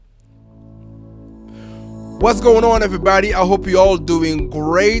What's going on, everybody? I hope you're all doing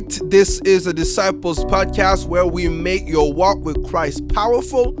great. This is a Disciples podcast where we make your walk with Christ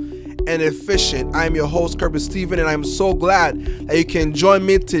powerful and efficient. I'm your host, Kirby Stephen, and I'm so glad that you can join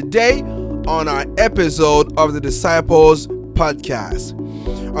me today on our episode of the Disciples podcast.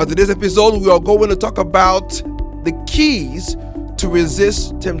 On today's episode, we are going to talk about the keys to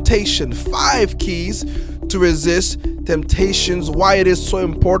resist temptation. 5 keys to resist temptations, why it is so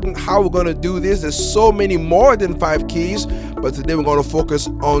important, how we're going to do this. There's so many more than 5 keys, but today we're going to focus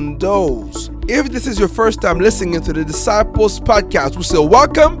on those. If this is your first time listening to the Disciples podcast, we say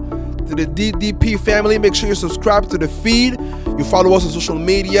welcome to the DDP family. Make sure you subscribe to the feed, you follow us on social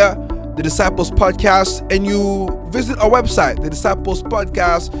media, the Disciples podcast, and you visit our website,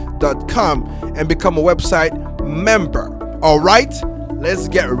 thedisciplespodcast.com, and become a website member. All right, let's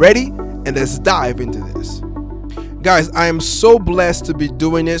get ready and let's dive into this. Guys, I am so blessed to be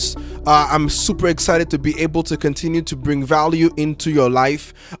doing this. I'm super excited to be able to continue to bring value into your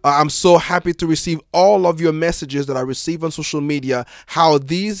life. I'm so happy to receive all of your messages that I receive on social media, how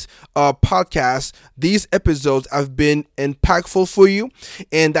these podcasts, these episodes have been impactful for you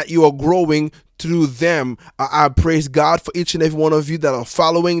and that you are growing through them. I praise God for each and every one of you that are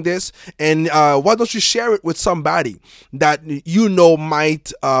following this. And why don't you share it with somebody that you know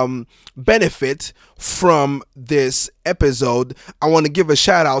might benefit from this episode. I want to give a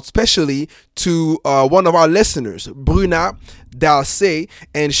shout out especially to one of our listeners, Bruna Dalce,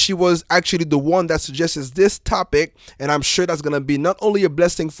 and she was actually the one that suggested this topic, and I'm sure that's going to be not only a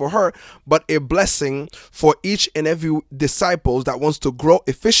blessing for her, but a blessing for each and every disciples that wants to grow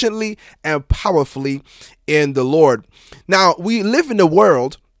efficiently and powerfully in the Lord. Now, we live in a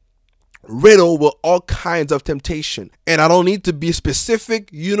world riddled with all kinds of temptation, and I don't need to be specific.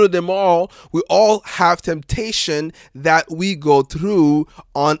 You know them all. We all have temptation that we go through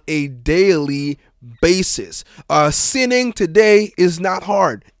on a daily basis. Sinning today is not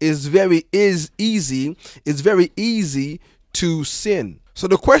hard. It's very easy. It's very easy to sin. So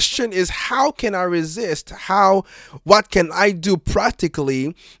the question is, how can I resist? What can I do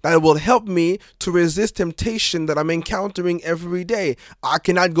practically that will help me to resist temptation that I'm encountering every day? I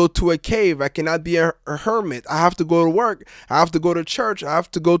cannot go to a cave. I cannot be a hermit. I have to go to work. I have to go to church. I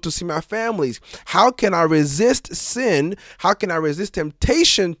have to go to see my families. How can I resist sin? How can I resist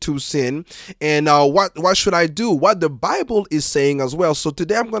temptation to sin? And what should I do? What the Bible is saying as well. So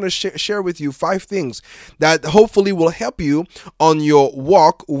today I'm going to share with you 5 things that hopefully will help you on your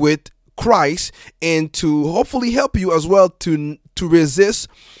walk with Christ and to hopefully help you as well to resist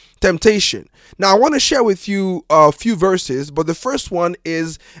temptation. Now, I want to share with you a few verses, but the first one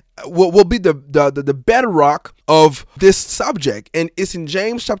is will be the bedrock of this subject, and it's in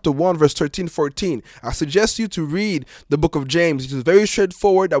James chapter 1 verse 13-14. I suggest you to read the book of James. It is very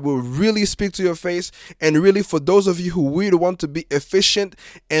straightforward, that will really speak to your face, and really for those of you who really want to be efficient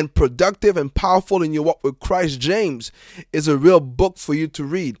and productive and powerful in your walk with Christ, James is a real book for you to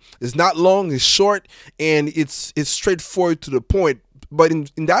read. It's not long, it's short, and it's straightforward to the point. But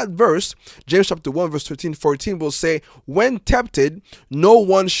in that verse, James chapter 1 verse 13-14 will say, when tempted, no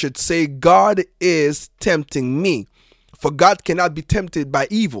one should say, God is tempting me. For God cannot be tempted by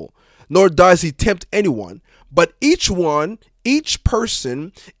evil, nor does he tempt anyone. But each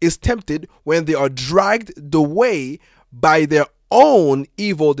person is tempted when they are dragged away by their own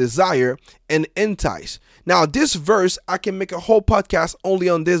evil desire and enticed. Now, this verse, I can make a whole podcast only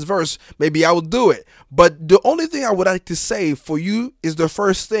on this verse. Maybe I will do it. But the only thing I would like to say for you is the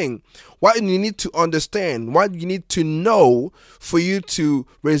first thing. What you need to understand, what you need to know for you to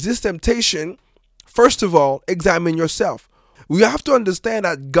resist temptation, first of all, examine yourself. We have to understand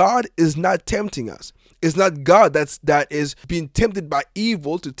that God is not tempting us. It's not God that is being tempted by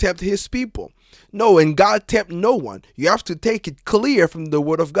evil to tempt his people. No, and God tempt no one. You have to take it clear from the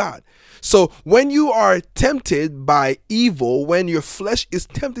word of God. So when you are tempted by evil, when your flesh is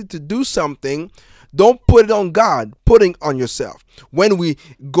tempted to do something, don't put it on God, put it on yourself. When we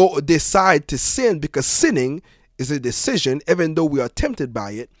decide to sin, because sinning is a decision, even though we are tempted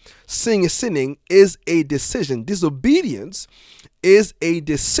by it, sinning is a decision. Disobedience is a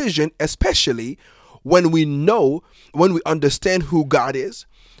decision, especially when we understand who God is.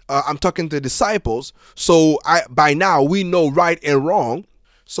 I'm talking to disciples, so by now we know right and wrong.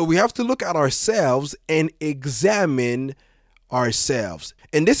 So we have to look at ourselves and examine ourselves.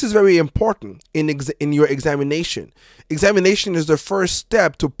 And this is very important in your examination. Examination is the first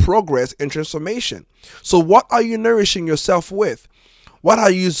step to progress and transformation. So what are you nourishing yourself with? What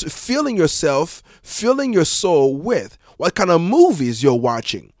are you filling your soul with? What kind of movies you're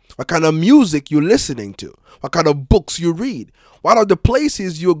watching? what kind of music you're listening to, what kind of books you read, what are the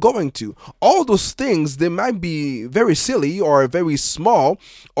places you're going to. All those things, they might be very silly or very small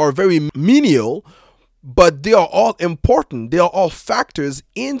or very menial, but they are all important. They are all factors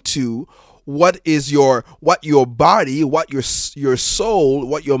into what your body, what your soul,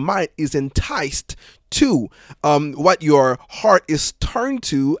 what your mind is enticed to, what your heart is turned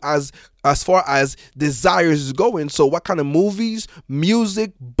to as far as desires is going. So what kind of movies,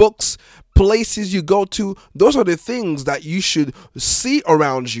 music, books, places you go to, those are the things that you should see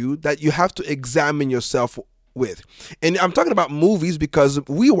around you, that you have to examine yourself with. And I'm talking about movies because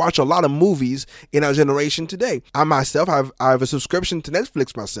we watch a lot of movies in our generation today. I myself have a subscription to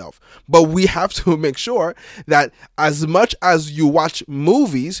Netflix myself, but we have to make sure that as much as you watch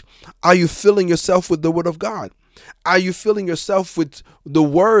movies, are you filling yourself with the Word of God? Are you filling yourself with the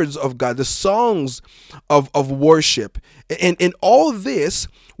words of God, the songs of worship? And all this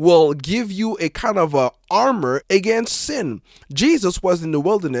will give you a kind of a armor against sin. Jesus was in the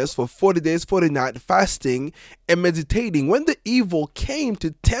wilderness for 40 days, 40 nights, fasting and meditating. When the evil came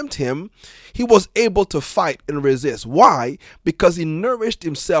to tempt him, he was able to fight and resist. Why? Because he nourished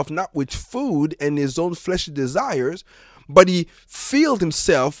himself not with food and his own fleshly desires, but he filled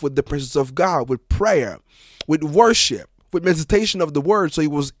himself with the presence of God, with prayer, with worship, with meditation of the word. So he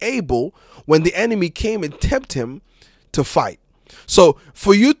was able, when the enemy came and tempted him, to fight. So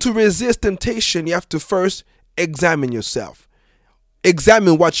for you to resist temptation, you have to first examine yourself.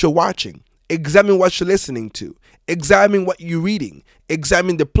 Examine what you're watching. Examine what you're listening to. Examine what you're reading.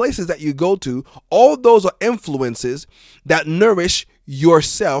 Examine the places that you go to. All those are influences that nourish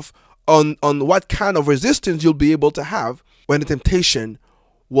yourself on what kind of resistance you'll be able to have when the temptation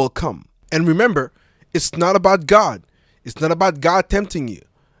will come. And remember, it's not about God. It's not about God tempting you.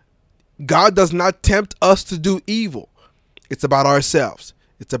 God does not tempt us to do evil. It's about ourselves.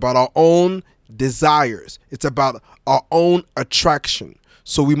 It's about our own desires. It's about our own attraction.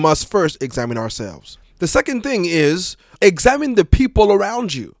 So we must first examine ourselves. The second thing is examine the people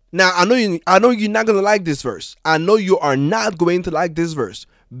around you. Now, I know you're not going to like this verse. I know you are not going to like this verse.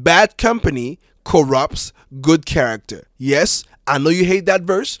 Bad company corrupts good character. Yes, I know you hate that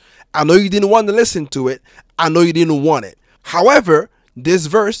verse. I know you didn't want to listen to it. I know you didn't want it. However, this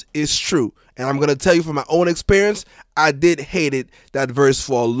verse is true. And I'm going to tell you from my own experience, I did hate that verse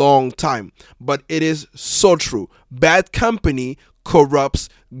for a long time. But it is so true. Bad company corrupts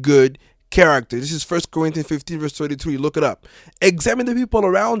good character. This is 1 Corinthians 15 verse 33. Look it up. Examine the people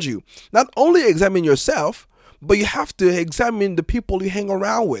around you. Not only examine yourself, but you have to examine the people you hang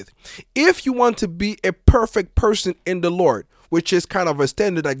around with. If you want to be a perfect person in the Lord, which is kind of a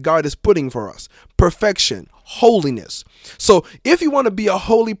standard that God is putting for us, perfection, holiness. So if you want to be a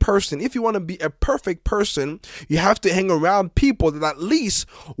holy person, if you want to be a perfect person, you have to hang around people that at least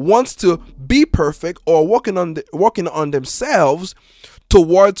wants to be perfect or working on themselves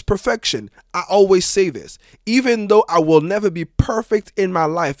towards perfection. I always say this, even though I will never be perfect in my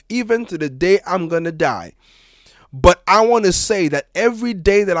life, even to the day I'm going to die. But I want to say that every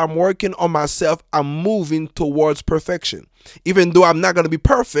day that I'm working on myself, I'm moving towards perfection. Even though I'm not going to be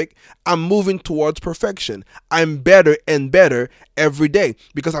perfect, I'm moving towards perfection. I'm better and better every day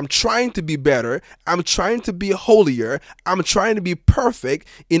because I'm trying to be better. I'm trying to be holier. I'm trying to be perfect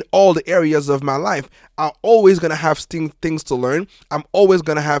in all the areas of my life. I'm always going to have things to learn. I'm always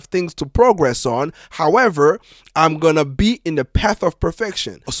going to have things to progress on. However, I'm going to be in the path of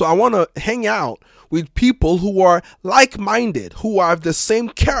perfection. So I want to hang out with people who are like-minded, who have the same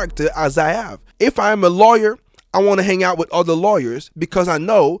character as I have. If I'm a lawyer, I want to hang out with other lawyers because I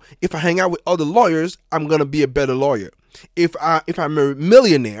know if I hang out with other lawyers, I'm going to be a better lawyer. If I'm a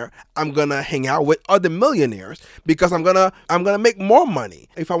millionaire, I'm going to hang out with other millionaires because I'm going to make more money.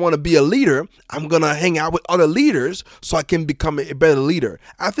 If I want to be a leader, I'm going to hang out with other leaders so I can become a better leader.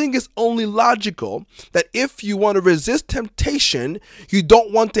 I think it's only logical that if you want to resist temptation, you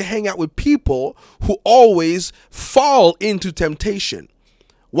don't want to hang out with people who always fall into temptation.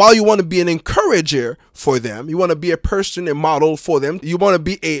 While you want to be an encourager for them, you want to be a person, a model for them, you want to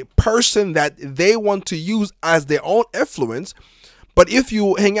be a person that they want to use as their own influence. But if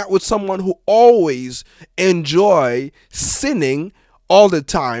you hang out with someone who always enjoy sinning all the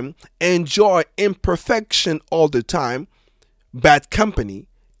time, enjoy imperfection all the time, bad company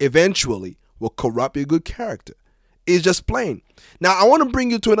eventually will corrupt your good character. It's just plain. Now, I want to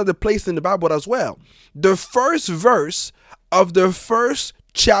bring you to another place in the Bible as well. The first verse of the first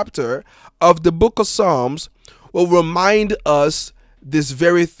chapter of the book of Psalms will remind us these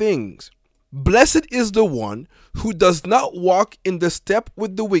very things. Blessed is the one who does not walk in the step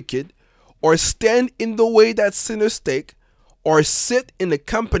with the wicked, or stand in the way that sinners take, or sit in the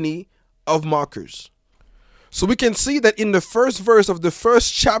company of mockers. So we can see that in the first verse of the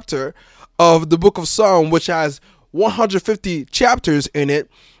first chapter of the book of Psalm, which has 150 chapters in it,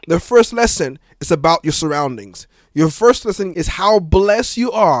 the first lesson is about your surroundings. Your first lesson is how blessed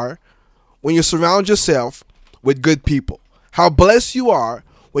you are when you surround yourself with good people. How blessed you are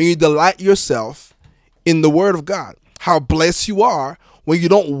when you delight yourself in the Word of God. How blessed you are when you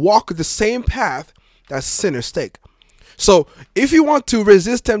don't walk the same path that sinners take. So if you want to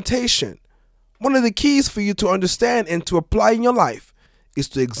resist temptation, one of the keys for you to understand and to apply in your life is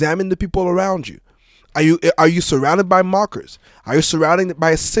to examine the people around you. Are you surrounded by mockers? Are you surrounded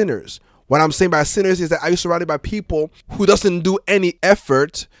by sinners? What I'm saying by sinners is that are you surrounded by people who doesn't do any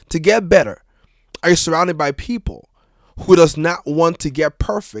effort to get better? Are you surrounded by people who does not want to get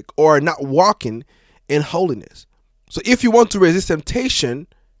perfect or not walking in holiness? So if you want to resist temptation,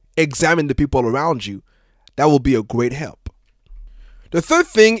 examine the people around you. That will be a great help. The third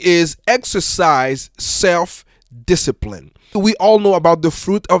thing is exercise self-discipline. We all know about the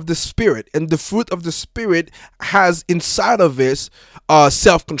fruit of the Spirit, and the fruit of the Spirit has inside of it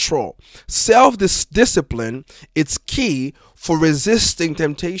self-control. Self-discipline, it's key for resisting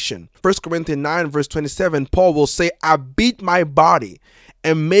temptation. 1 Corinthians 9 verse 27, Paul will say, I beat my body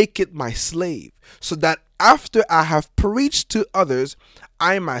and make it my slave, so that after I have preached to others,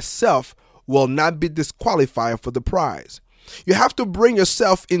 I myself will not be disqualified for the prize. You have to bring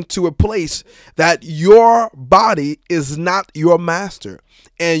yourself into a place that your body is not your master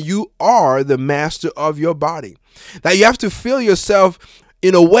and you are the master of your body. That you have to feel yourself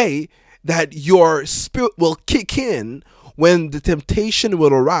in a way that your spirit will kick in when the temptation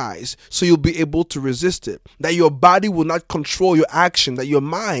will arise, so you'll be able to resist it. That your body will not control your action, that your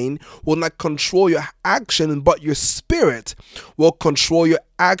mind will not control your action, but your spirit will control your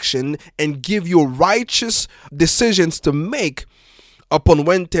action and give you righteous decisions to make upon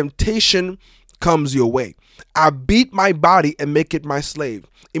when temptation comes your way. I beat my body and make it my slave.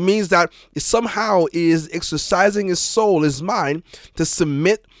 It means that it somehow is exercising his soul, his mind, to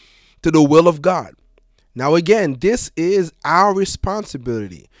submit to the will of God. Now again, this is our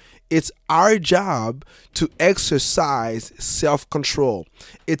responsibility. It's our job to exercise self-control.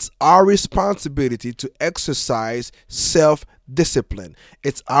 It's our responsibility to exercise self-discipline.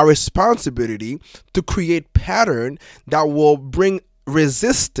 It's our responsibility to create pattern that will bring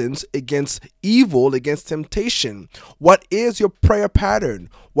resistance against evil, against temptation. What is your prayer pattern?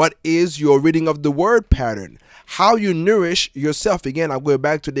 What is your reading of the word pattern? How you nourish yourself. Again, I'm going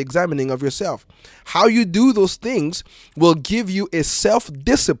back to the examining of yourself. How you do those things will give you a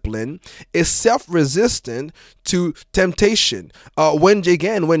self-discipline, a self-resistant to temptation. When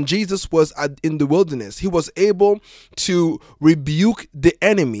Jesus was in the wilderness, he was able to rebuke the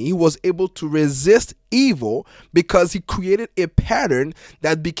enemy. He was able to resist evil because he created a pattern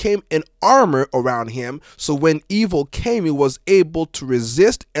that became an armor around him. So when evil came, he was able to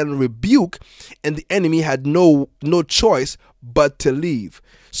resist and rebuke, and the enemy had no choice but to leave.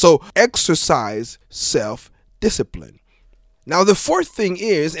 So exercise self-discipline. Now the fourth thing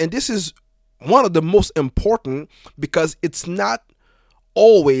is, and this is one of the most important because it's not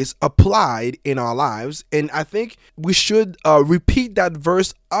always applied in our lives, and I think we should repeat that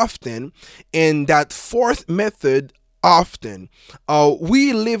verse often, and that fourth method often.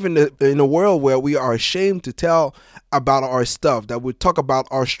 We live in a world where we are ashamed to tell about our stuff, that we talk about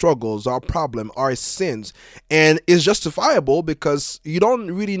our struggles, our problem, our sins, and it's justifiable because you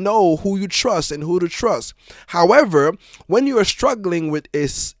don't really know who you trust and who to trust. However, when you are struggling with a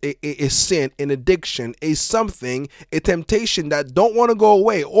sin, an addiction, a temptation that don't want to go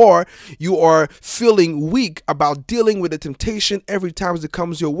away, or you are feeling weak about dealing with the temptation every time it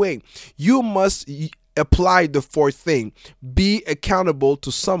comes your way, you must apply the fourth thing. Be accountable to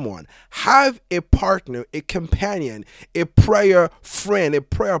someone. Have a partner, a companion, a prayer friend, a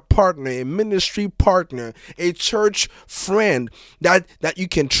prayer partner, a ministry partner, a church friend that you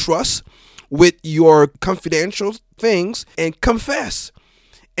can trust with your confidential things and confess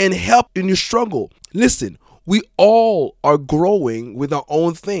and help in your struggle. Listen, we all are growing with our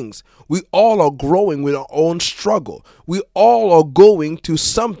own things. We all are growing with our own struggle. We all are going to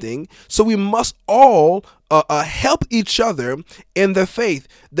something. So we must all help each other in the faith.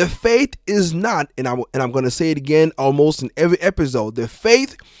 The faith is not, and I'm going to say it again almost in every episode, the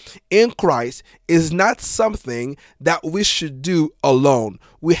faith in Christ is not something that we should do alone.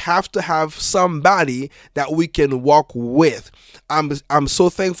 We have to have somebody that we can walk with. I'm so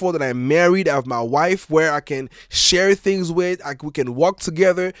thankful that I'm married. I have my wife where I can share things with. We can walk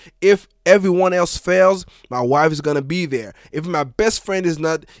together. If everyone else fails, my wife is gonna be there. If my best friend is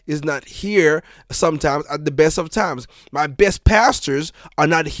not here sometimes, at the best of times. My best pastors are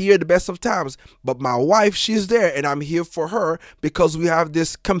not here at the best of times, but my wife, she's there, and I'm here for her because we have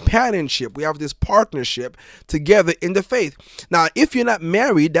this companionship, we have this partnership together in the faith. Now, if you're not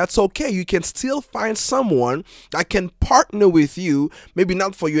married, that's okay. You can still find someone that can partner with you, maybe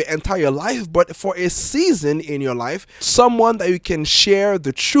not for your entire life, but for a season in your life, someone that you can share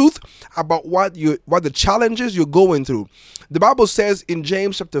the truth about what the challenges you're going through. The Bible says in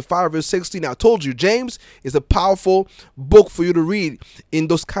James chapter 5 verse 16, I told you, James is a powerful book for you to read in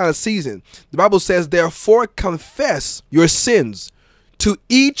those kind of seasons. The Bible says, therefore confess your sins to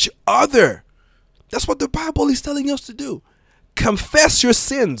each other. That's what the Bible is telling us to do. Confess your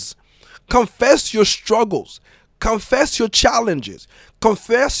sins. Confess your struggles. Confess your challenges.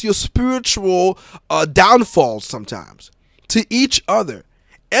 Confess your spiritual downfalls sometimes to each other.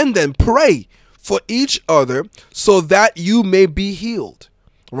 And then pray for each other so that you may be healed,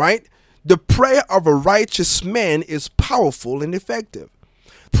 right? The prayer of a righteous man is powerful and effective.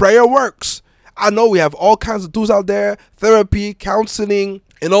 Prayer works. I know we have all kinds of tools out there, therapy, counseling,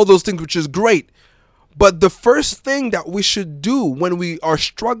 and all those things, which is great. But the first thing that we should do when we are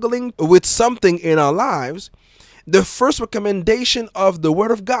struggling with something in our lives, the first recommendation of the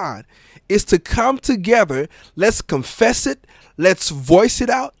Word of God is to come together. Let's confess it. Let's voice it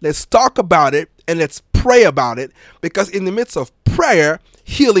out. Let's talk about it, and let's pray about it, because in the midst of prayer,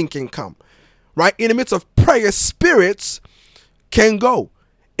 healing can come, right? In the midst of prayer, spirits can go.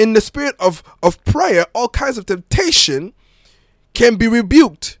 In the spirit of prayer, all kinds of temptation can be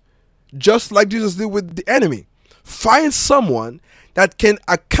rebuked, just like Jesus did with the enemy. Find someone that can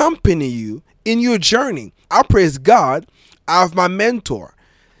accompany you in your journey. I praise God. I have my mentor.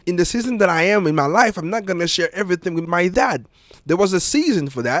 In the season that I am in my life, I'm not going to share everything with my dad. There was a season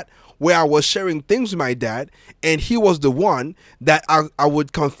for that where I was sharing things with my dad, and he was the one that I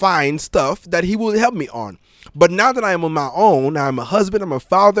would confine stuff that he would help me on. But now that I am on my own, I'm a husband, I'm a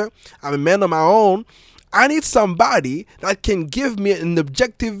father, I'm a man on my own, I need somebody that can give me an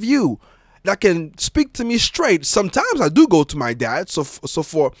objective view, that can speak to me straight. Sometimes I do go to my dad, so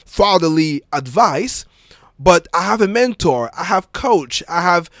for fatherly advice, but I have a mentor, I have coach, I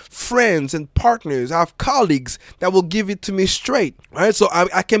have friends and partners, I have colleagues that will give it to me straight, right? So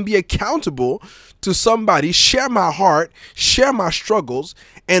I can be accountable to somebody, share my heart, share my struggles,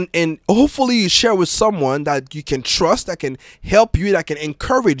 and hopefully you share with someone that you can trust, that can help you, that can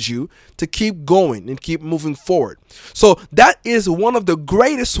encourage you to keep going and keep moving forward. So that is one of the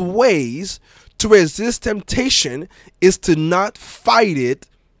greatest ways to resist temptation, is to not fight it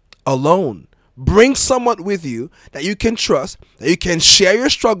alone. Bring someone with you that you can trust, that you can share your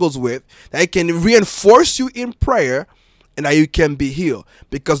struggles with, that can reinforce you in prayer, and that you can be healed.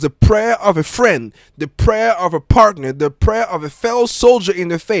 Because the prayer of a friend, the prayer of a partner, the prayer of a fellow soldier in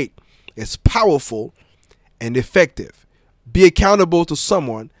the faith is powerful and effective. Be accountable to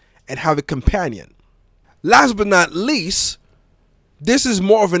someone and have a companion. Last but not least, this is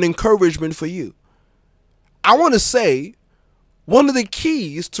more of an encouragement for you. I want to say, one of the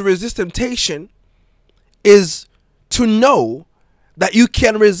keys to resist temptation is to know that you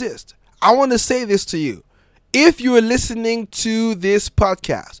can resist. I want to say this to you. If you are listening to this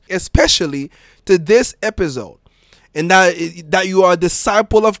podcast, especially to this episode, and that you are a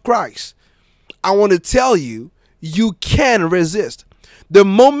disciple of Christ, I want to tell you, you can resist. The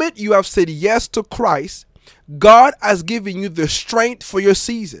moment you have said yes to Christ, God has given you the strength for your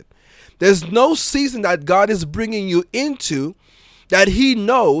season. There's no season that God is bringing you into that he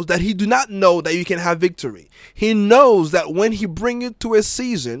knows, that he do not know that you can have victory. He knows that when he brings you to a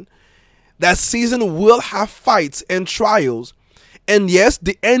season, that season will have fights and trials. And yes,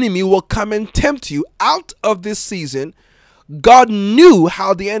 the enemy will come and tempt you out of this season. God knew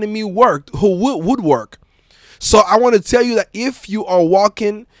how the enemy worked, who would work. So I want to tell you that if you are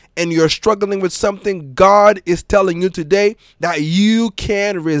walking and you're struggling with something, God is telling you today that you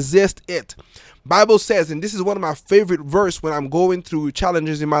can resist it. Bible says, and this is one of my favorite verse when I'm going through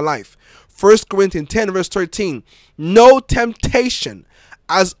challenges in my life, 1 Corinthians 10 verse 13, no temptation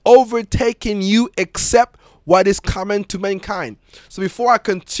has overtaken you except what is common to mankind. So before I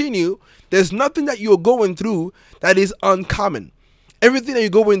continue, there's nothing that you're going through that is uncommon. Everything that you're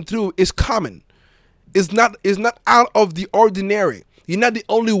going through is common. It's not out of the ordinary. You're not the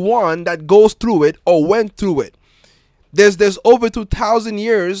only one that goes through it or went through it. There's over 2,000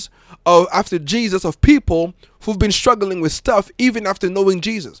 years after Jesus of people who've been struggling with stuff even after knowing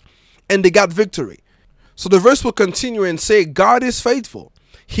Jesus, and they got victory. So the verse will continue and say, God is faithful.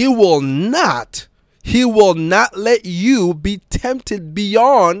 He will not let you be tempted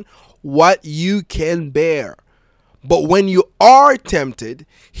beyond what you can bear. But when you are tempted,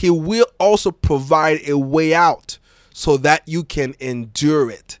 he will also provide a way out so that you can endure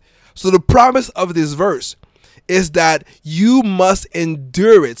it. So the promise of this verse is that you must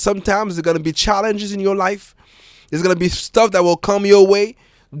endure it. Sometimes there's going to be challenges in your life. There's going to be stuff that will come your way.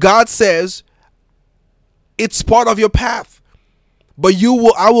 God says it's part of your path. But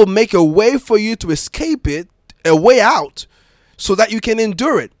I will make a way for you to escape it, a way out, so that you can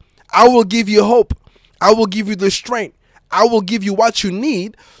endure it. I will give you hope. I will give you the strength. I will give you what you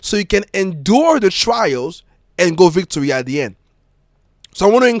need so you can endure the trials and go victory at the end. So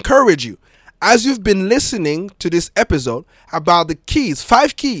I want to encourage you, as you've been listening to this episode about the keys,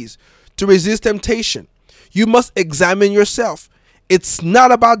 5 keys to resist temptation, you must examine yourself. It's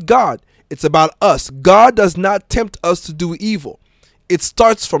not about God. It's about us. God does not tempt us to do evil. It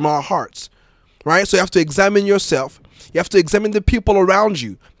starts from our hearts, right? So you have to examine yourself. You have to examine the people around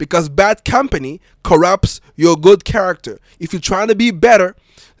you, because bad company corrupts your good character. If you're trying to be better,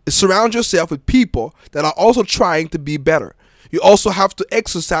 surround yourself with people that are also trying to be better. You also have to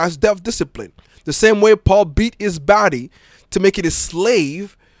exercise self-discipline. The same way Paul beat his body to make it a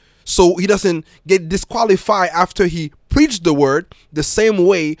slave so he doesn't get disqualified after he preached the word, the same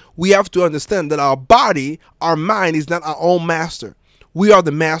way we have to understand that our body, our mind is not our own master. We are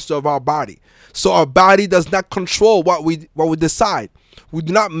the master of our body. So our body does not control what we decide. We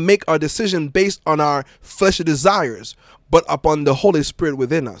do not make our decision based on our fleshly desires, but upon the Holy Spirit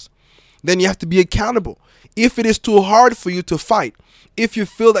within us. Then you have to be accountable. If it is too hard for you to fight, if you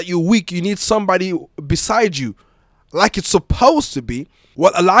feel that you're weak, you need somebody beside you like it's supposed to be,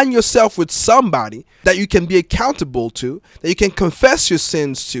 well, align yourself with somebody that you can be accountable to, that you can confess your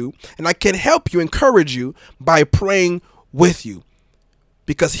sins to, and I can help you, encourage you by praying with you,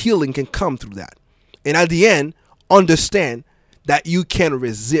 because healing can come through that. And at the end, understand that you can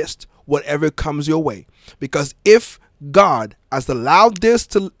resist whatever comes your way, because if God has allowed this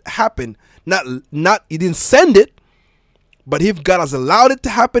to happen, not he didn't send it, but if God has allowed it to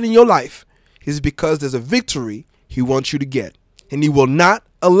happen in your life, it's because there's a victory he wants you to get. And he will not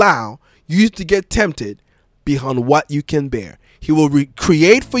allow you to get tempted beyond what you can bear. He will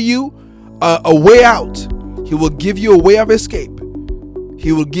create for you a way out. He will give you a way of escape.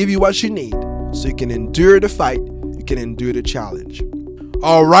 He will give you what you need so you can endure the fight. You can endure the challenge.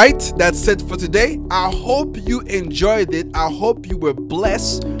 All right, that's it for today. I hope you enjoyed it. I hope you were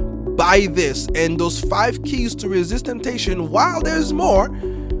blessed by this. And those 5 keys to resist temptation, while there's more,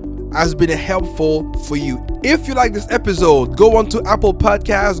 has been helpful for you. If you like this episode, go on to Apple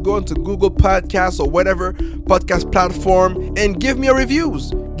Podcasts, go on to Google Podcasts or whatever podcast platform and give me a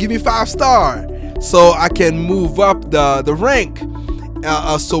reviews. Give me 5 stars so I can move up the rank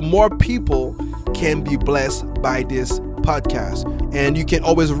so more people can be blessed by this podcast. And you can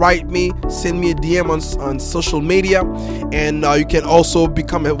always write me, send me a DM on social media, and you can also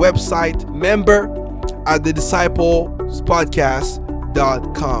become a website member at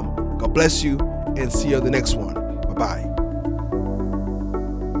thedisciplespodcast.com. God bless you, and see you on the next one. Bye-bye.